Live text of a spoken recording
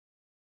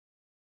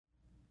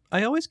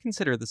I always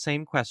consider the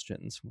same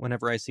questions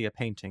whenever I see a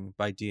painting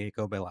by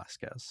Diego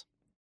Velázquez.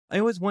 I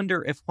always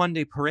wonder if Juan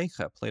de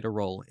Pareja played a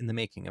role in the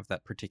making of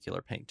that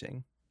particular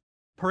painting.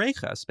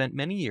 Pareja spent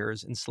many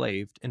years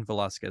enslaved in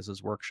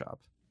Velázquez's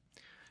workshop.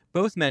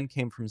 Both men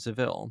came from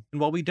Seville,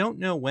 and while we don't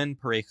know when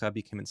Pareja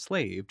became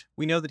enslaved,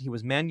 we know that he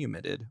was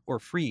manumitted or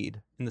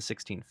freed in the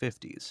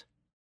 1650s.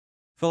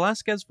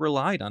 Velázquez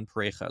relied on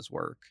Pareja's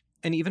work,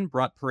 and even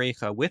brought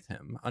Pareja with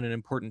him on an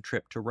important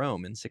trip to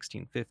Rome in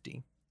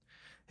 1650.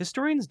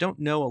 Historians don't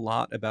know a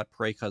lot about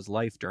Pareja's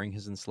life during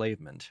his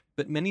enslavement,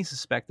 but many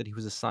suspect that he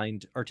was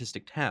assigned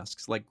artistic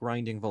tasks like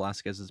grinding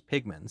Velázquez's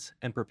pigments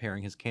and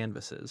preparing his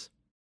canvases.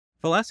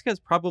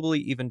 Velázquez probably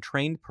even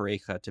trained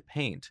Pareja to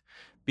paint,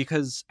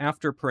 because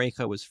after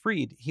Pareja was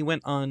freed, he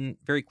went on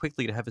very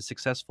quickly to have a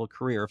successful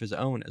career of his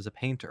own as a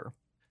painter.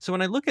 So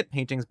when I look at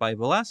paintings by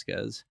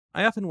Velázquez,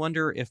 I often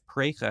wonder if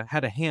Pareja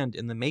had a hand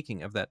in the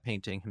making of that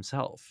painting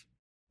himself.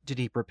 Did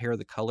he prepare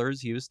the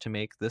colors used to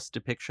make this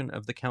depiction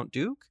of the Count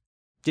Duke?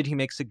 Did he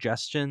make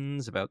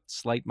suggestions about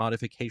slight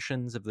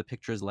modifications of the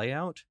picture's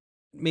layout?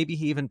 Maybe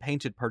he even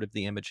painted part of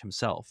the image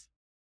himself.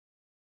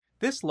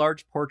 This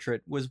large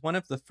portrait was one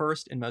of the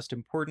first and most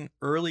important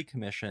early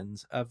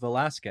commissions of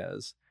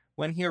Velázquez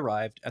when he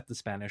arrived at the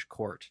Spanish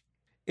court.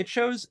 It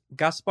shows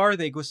Gaspar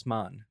de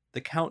Guzman,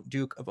 the Count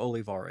Duke of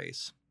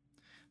Olivares.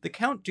 The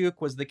Count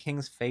Duke was the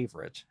king's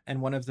favorite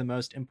and one of the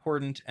most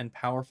important and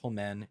powerful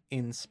men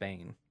in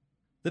Spain.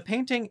 The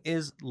painting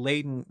is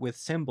laden with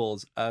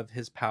symbols of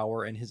his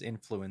power and his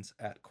influence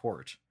at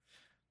court.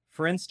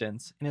 For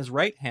instance, in his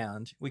right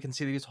hand, we can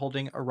see that he's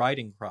holding a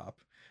riding crop,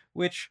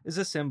 which is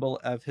a symbol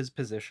of his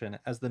position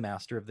as the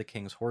master of the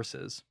king's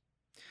horses.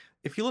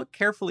 If you look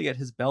carefully at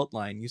his belt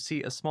line, you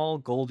see a small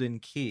golden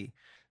key.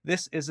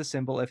 This is a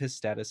symbol of his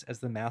status as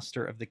the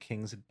master of the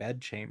king's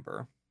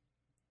bedchamber.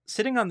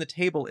 Sitting on the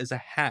table is a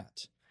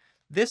hat.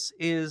 This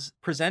is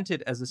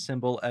presented as a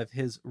symbol of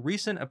his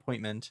recent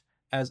appointment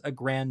as a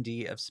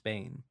grandee of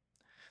Spain.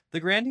 The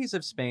grandees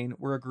of Spain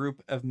were a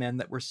group of men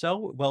that were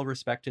so well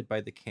respected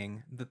by the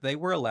king that they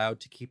were allowed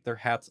to keep their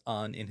hats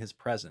on in his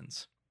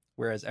presence,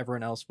 whereas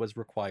everyone else was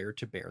required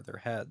to bare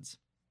their heads.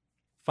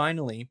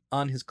 Finally,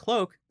 on his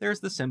cloak,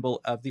 there's the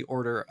symbol of the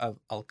Order of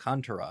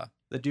Alcantara.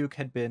 The Duke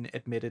had been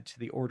admitted to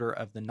the Order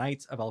of the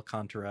Knights of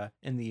Alcantara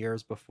in the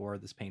years before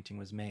this painting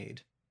was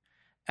made.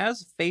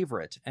 As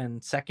favorite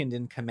and second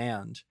in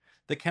command,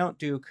 the Count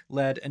Duke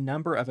led a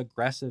number of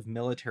aggressive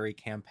military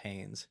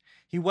campaigns.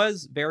 He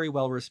was very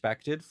well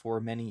respected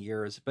for many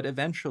years, but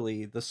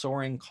eventually the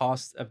soaring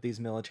costs of these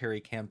military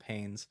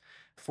campaigns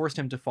forced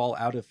him to fall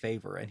out of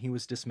favor, and he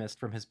was dismissed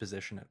from his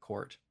position at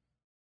court.